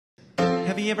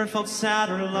Have you ever felt sad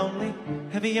or lonely?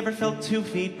 Have you ever felt 2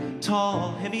 feet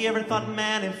tall? Have you ever thought,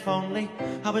 man, if only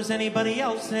I was anybody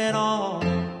else at all?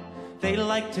 They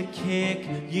like to kick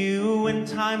you when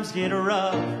times get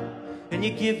rough, and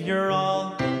you give your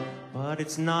all, but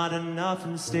it's not enough,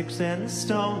 and sticks and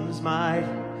stones might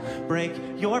break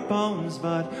your bones,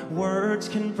 but words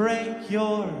can break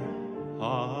your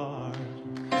heart.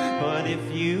 But if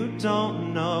you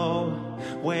don't know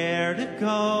where to go,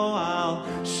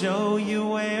 I'll show you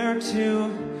where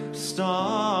to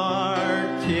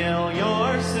start. Kill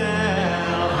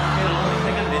yourself. It'll only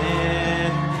take a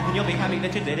minute, and you'll be happy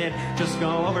that you did it. Just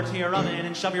go over to your oven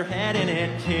and shove your head in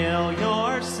it. Kill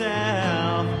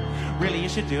yourself. Really, you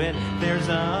should do it. There's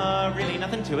really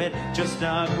nothing to it. Just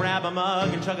grab a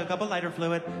mug and chug a cup of lighter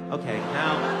fluid. Okay,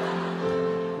 now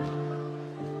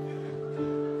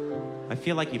I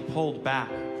feel like you pulled back.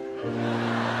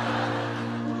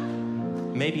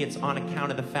 Maybe it's on account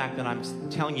of the fact that I'm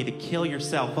telling you to kill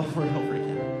yourself over and over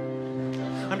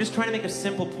again. I'm just trying to make a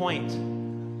simple point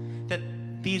that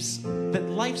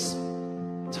life's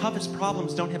toughest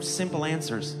problems don't have simple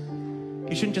answers.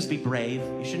 You shouldn't just be brave.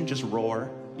 You shouldn't just roar.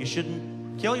 You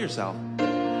shouldn't kill yourself.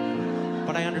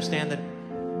 But I understand that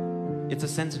it's a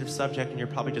sensitive subject, and you're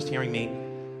probably just hearing me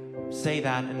say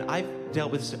that, and I've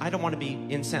dealt with, I don't want to be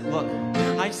insensitive. Look,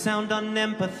 I sound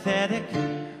unempathetic,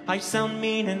 I sound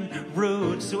mean and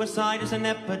rude. Suicide is an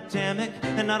epidemic,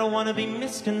 and I don't want to be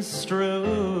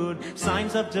misconstrued.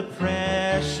 Signs of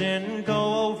depression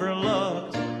go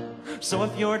overlooked. So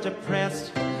if you're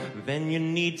depressed, then you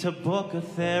need to book a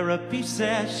therapy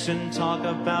session. Talk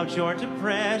about your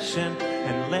depression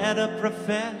and let a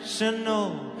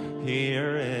professional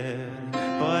hear it.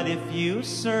 But if you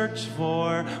search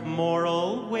for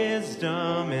moral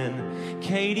wisdom in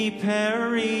Katy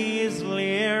Perry's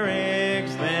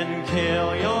lyrics, then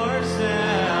kill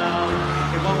yourself.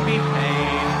 It won't be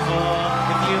painful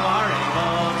if you are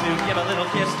able to give a little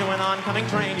kiss to an oncoming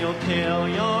train. You'll kill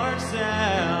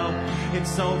yourself.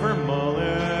 It's over,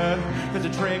 Muller. There's a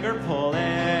trigger, pull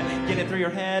it. Get it through your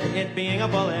head, it being a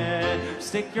bullet.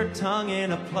 Stick your tongue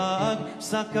in a plug.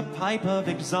 Suck a pipe of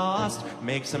exhaust.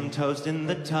 Make some toast in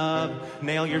the tub.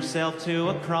 Nail yourself to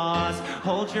a cross.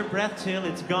 Hold your breath till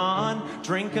it's gone.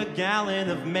 Drink a gallon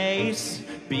of mace.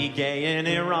 Be gay in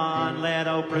Iran. Let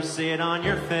Oprah sit on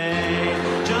your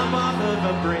face. Jump off of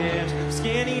a bridge.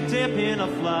 Skinny dip in a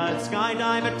flood.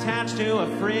 Skydive attached to a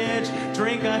fridge.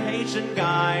 Drink a Haitian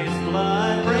guy's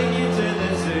blood. Bring you to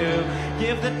the zoo.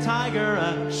 Give the tiger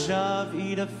a shove.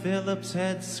 Eat a Phillips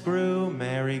head screw.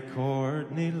 Marry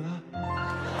Courtney Love.